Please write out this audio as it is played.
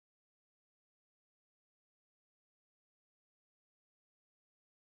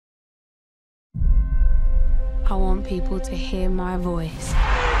I want people to hear my voice.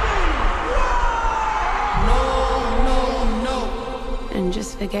 And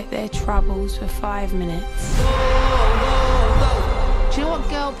just forget their troubles for 5 minutes. Do you know what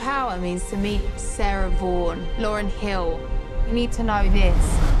girl power means to me? Sarah Vaughan, Lauryn Hill. You need to know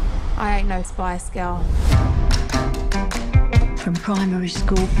this. I ain't no Spice Girl. From primary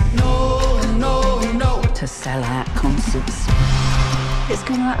school to sell-out concerts. It's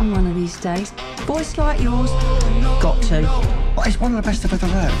gonna happen one of these days. Voice like yours, got to. Well, it's one of the best I've ever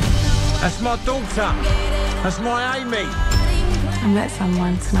heard. That's my daughter. That's my Amy. I met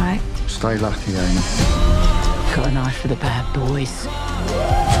someone tonight. Stay lucky, Amy. Got an eye for the bad boys.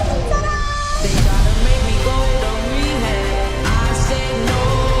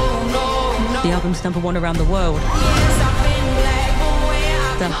 The album's #1 around the world.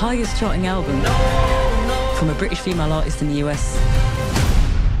 The highest charting album from a British female artist in the US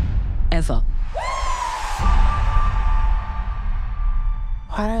ever.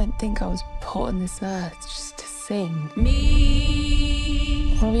 I don't think I was put on this earth just to sing. I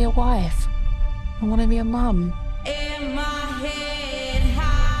want to be a wife. I want to be a mum.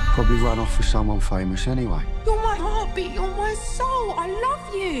 Probably run off with someone famous anyway. You're my heartbeat, you're my soul. I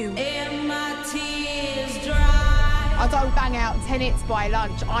love you. I don't bang out 10 hits by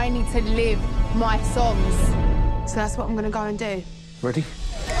lunch. I need to live my songs. So that's what I'm going to go and do. Ready?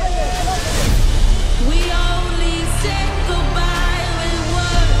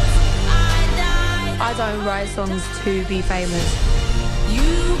 I don't write songs to be famous.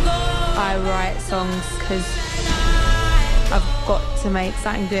 I write songs because I've got to make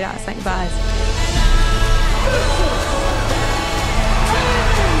something good out of something bad.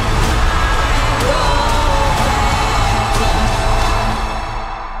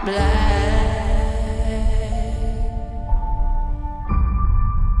 Black.